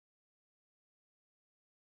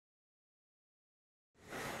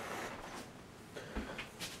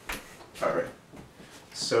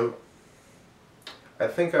So I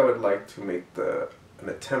think I would like to make an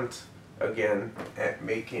attempt again at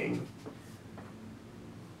making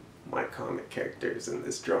my comic characters in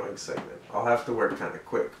this drawing segment. I'll have to work kind of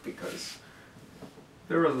quick because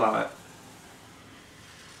there are a lot,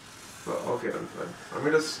 but I'll get them done. I'm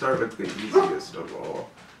going to start with the easiest of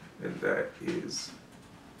all, and that is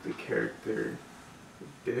the character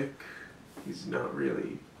Bick. He's not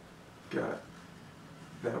really got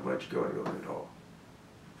that much going on at all.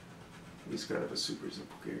 He's kind of a super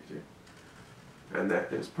simple character. And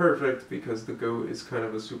that is perfect because the goat is kind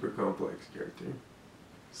of a super complex character.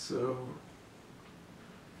 So,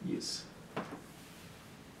 yes.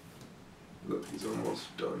 Look, he's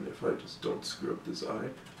almost done if I just don't screw up this eye.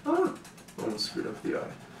 Ah! Almost screwed up the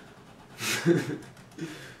eye.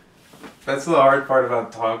 That's the hard part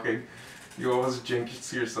about talking. You always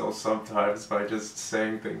jinx yourself sometimes by just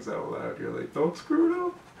saying things out loud. You're like, don't screw it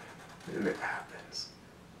up. And it happens.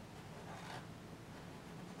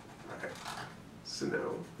 Alright. So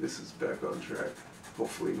now this is back on track.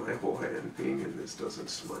 Hopefully my whole hand being in this doesn't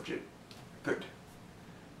smudge it. Good.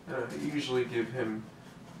 I usually give him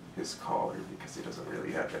his collar because he doesn't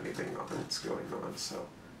really have anything else going on, so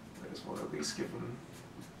I just want to at least give him...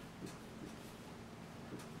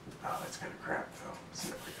 Oh, that's kind of crap though. So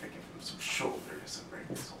I gotta give him some shoulders and write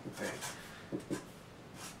this whole thing.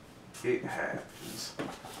 It happens.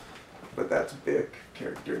 But that's Bick,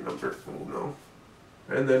 character number 1.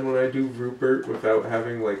 And then when I do Rupert without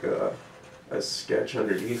having like a sketch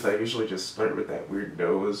underneath, I usually just start with that weird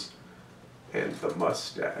nose and the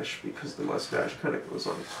mustache, because the mustache kind of goes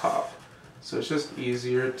on top. So it's just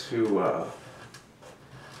easier to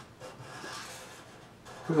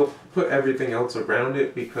put everything else around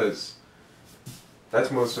it, because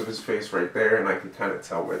that's most of his face right there, and I can kind of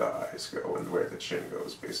tell where the eyes go and where the chin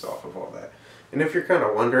goes based off of all that. And if you're kind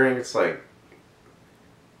of wondering, it's like,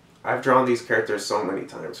 I've drawn these characters so many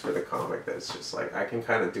times for the comic that it's just like, I can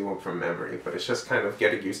kind of do them from memory, but it's just kind of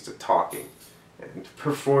getting used to talking and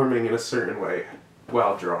performing in a certain way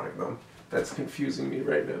while drawing them. That's confusing me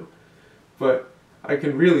right now. But I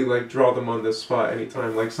can really like draw them on the spot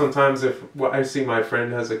anytime. Like sometimes if I see my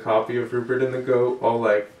friend has a copy of Rupert and the Goat, I'll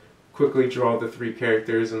like quickly draw the 3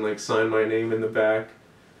 characters and like sign my name in the back.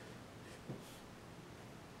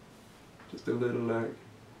 Just a little like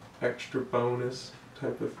extra bonus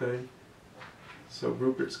type of thing. So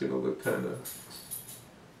Rupert's gonna look kind of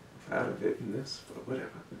out of it in this, but whatever.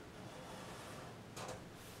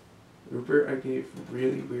 Rupert, I gave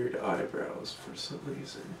really weird eyebrows for some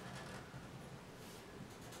reason.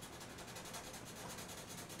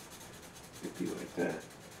 It'd be like that.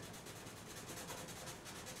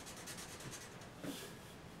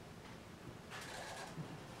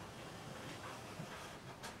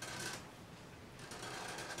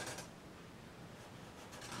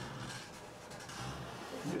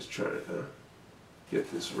 I'm just trying to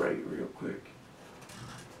get this right real quick.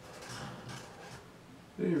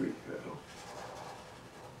 There we go.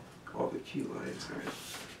 All the key lines are in.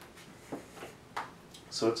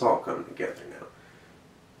 So it's all coming together now.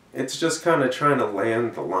 It's just kind of trying to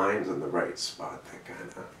land the lines in the right spot that kind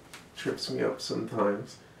of trips me up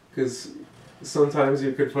sometimes. Because sometimes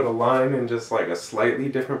you could put a line in just like a slightly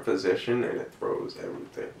different position and it throws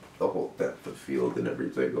everything, the whole depth of field and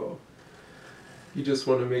everything off. You just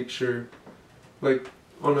want to make sure, like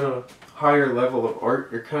on a higher level of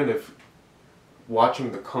art, you're kind of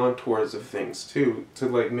watching the contours of things too, to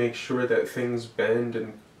like make sure that things bend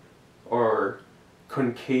and are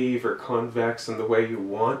concave or convex in the way you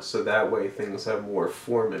want, so that way things have more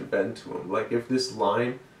form and bend to them. Like if this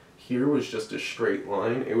line here was just a straight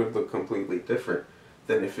line, it would look completely different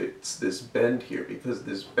than if it's this bend here, because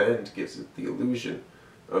this bend gives it the illusion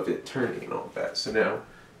of it turning and all that. So now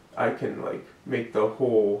I can like make the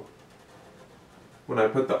whole, when I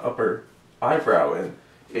put the upper eyebrow in,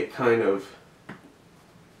 it kind of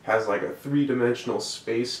has like a 3-dimensional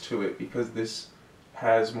space to it, because this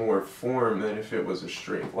has more form than if it was a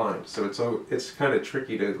straight line. So it's kind of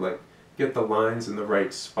tricky to like get the lines in the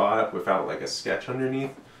right spot without like a sketch underneath,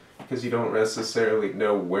 because you don't necessarily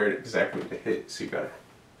know where exactly to hit, so you gotta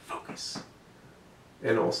focus.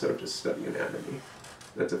 And also just study anatomy.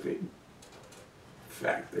 That's a big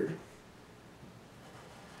factor.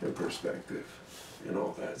 And perspective and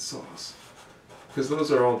all that sauce. Because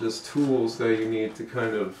those are all just tools that you need to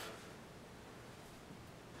kind of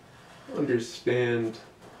understand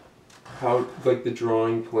how, like the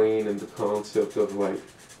drawing plane and the concept of like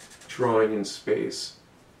drawing in space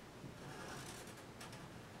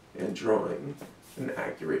and drawing an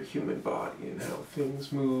accurate human body and how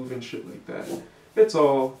things move and shit like that. It's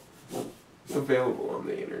all available on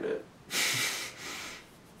the internet.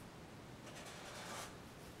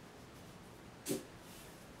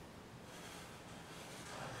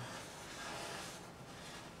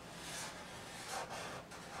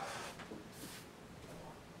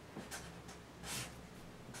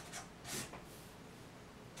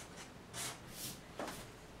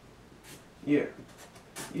 Yeah.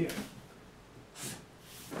 Yeah.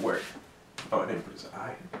 Word. Oh, I didn't put his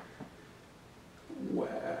eye in.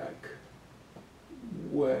 Whack.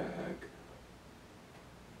 Whack.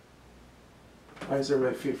 Eyes are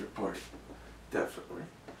my favorite part. Definitely.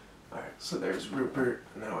 Alright, so there's Rupert.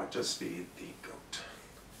 Now I just need the goat.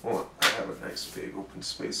 Well, I have a nice big open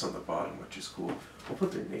space on the bottom, which is cool. I'll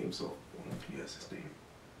put their names on. He has his name.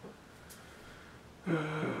 Alright,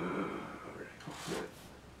 I'll put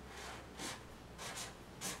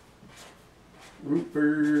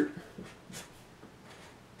Rupert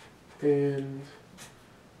and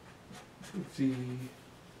the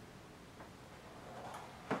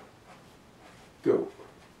goat.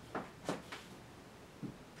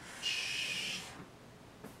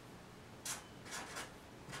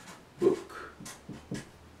 Book.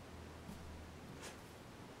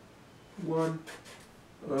 One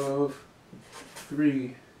of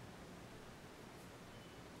 3.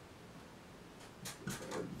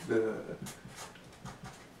 The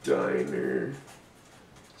Diner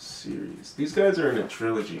series. These guys are in a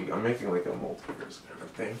trilogy. I'm making like a multiverse kind of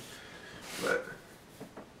thing, but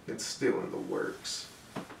it's still in the works.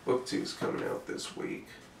 Book 2 is coming out this week.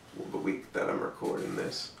 Well, the week that I'm recording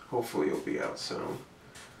this. Hopefully it'll be out soon.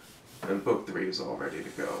 And book 3 is all ready to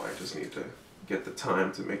go. I just need to get the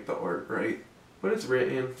time to make the art right. But it's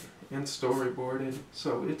written and storyboarded,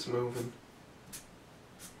 so it's moving.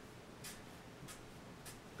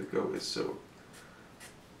 The goat is so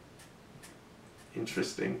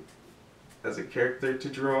interesting as a character to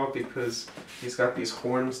draw because he's got these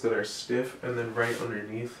horns that are stiff, and then right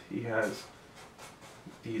underneath he has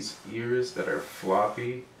these ears that are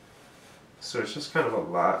floppy. So it's just kind of a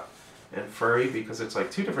lot, and furry because it's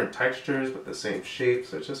like 2 different textures but the same shape,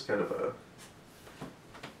 so it's just kind of a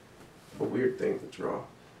weird thing to draw.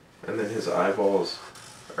 And then his eyeballs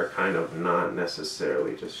are kind of not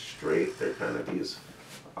necessarily just straight, they're kind of these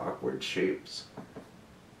awkward shapes.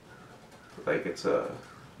 Like it's a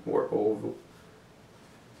more oval.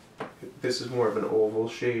 This is more of an oval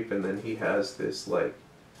shape, and then he has this, like,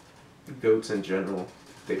 goats in general,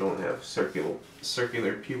 they don't have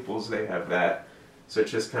circular pupils, they have that. So it's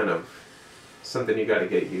just kind of something you gotta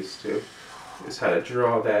get used to, is how to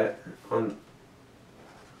draw that on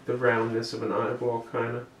the roundness of an eyeball,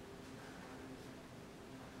 kind of.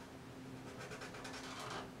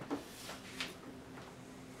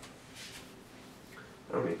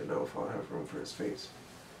 I don't even know if I'll have room for his face.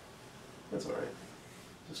 That's alright.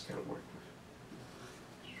 Just kind of work.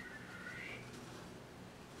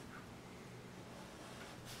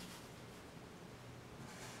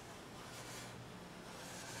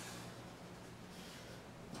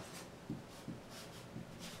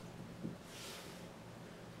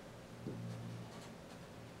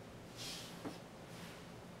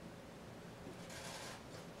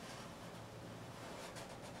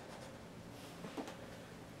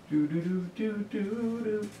 Do do do do do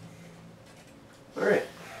do. Alright,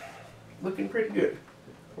 looking pretty good.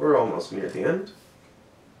 We're almost near the end.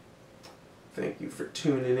 Thank you for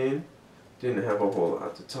tuning in. Didn't have a whole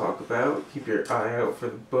lot to talk about. Keep your eye out for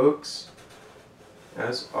the books.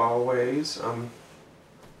 As always, I'm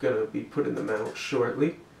gonna be putting them out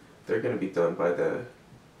shortly. They're gonna be done by the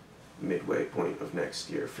midway point of next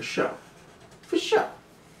year, for sure. For sure,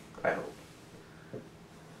 I hope.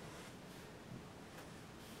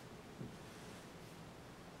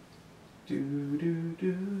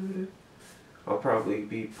 I'll probably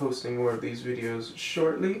be posting more of these videos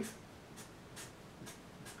shortly.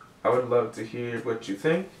 I would love to hear what you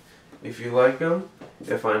think. If you like them,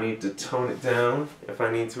 if I need to tone it down, if I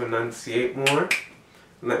need to enunciate more,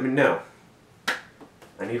 let me know.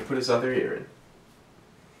 I need to put his other ear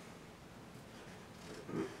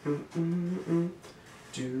in.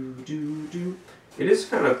 It is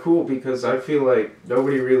kind of cool because I feel like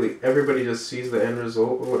everybody just sees the end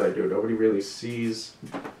result of what I do. Nobody really sees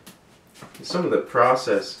some of the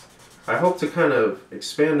process. I hope to kind of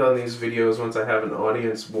expand on these videos once I have an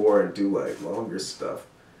audience more and do like longer stuff.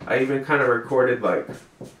 I even kind of recorded like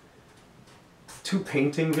 2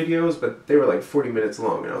 painting videos, but they were like 40 minutes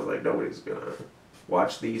long, and I was like, nobody's gonna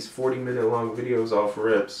watch these 40-minute long videos off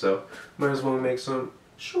rip, so might as well make some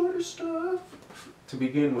shorter stuff to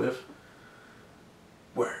begin with.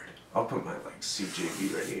 Word. I'll put my like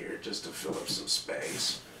CJB right here just to fill up some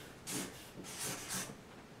space.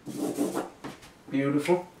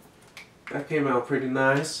 Beautiful. That came out pretty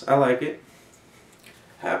nice. I like it.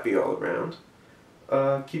 Happy all around.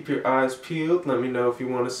 Keep your eyes peeled. Let me know if you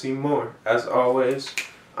want to see more. As always,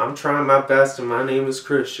 I'm trying my best, and my name is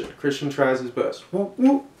Christian. Christian tries his best. Whoop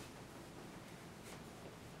whoop.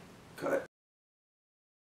 Cut.